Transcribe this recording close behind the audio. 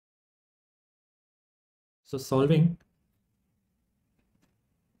So solving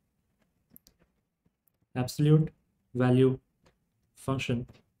absolute value function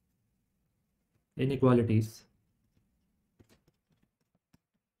inequalities.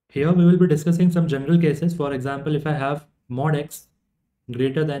 Here we will be discussing some general cases. For example, if I have mod x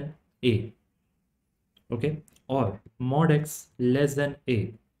greater than a, okay, or mod x less than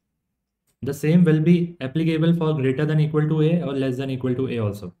a, the same will be applicable for greater than equal to a or less than equal to a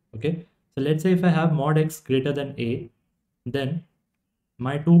also. Okay, so let's say if I have mod x greater than a, then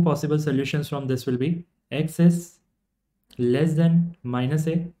my two possible solutions from this will be x is less than minus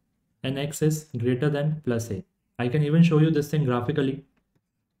a and x is greater than plus a. I can even show you this thing graphically.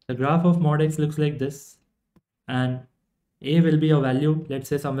 The graph of mod x looks like this, and a will be a value, let's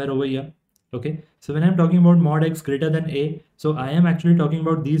say somewhere over here. Okay, so when I'm talking about mod x greater than a, so I am actually talking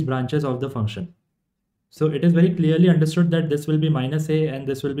about these branches of the function. So it is very clearly understood that this will be minus a and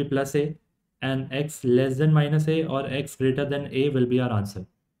this will be plus a, and x less than minus a or x greater than a will be our answer.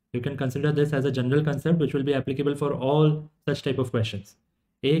 You can consider this as a general concept which will be applicable for all such type of questions.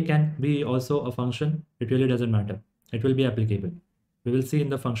 A can be also a function, it really doesn't matter. It will be applicable. We will see in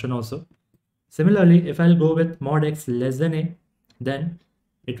the function also. Similarly, if I'll go with mod x less than a, then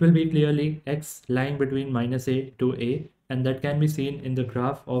it will be clearly x lying between minus a to a, and that can be seen in the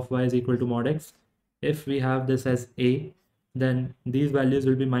graph of y is equal to mod x. If we have this as a, then these values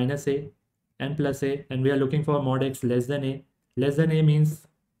will be minus a and plus a, and we are looking for mod x less than a. Less than a means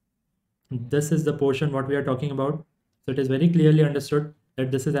this is the portion what we are talking about. So it is very clearly understood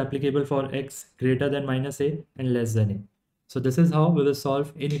that this is applicable for x greater than minus a and less than a. So this is how we will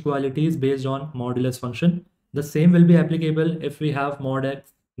solve inequalities based on modulus function. The same will be applicable if we have mod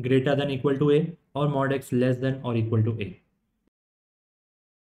x greater than equal to a or mod x less than or equal to a.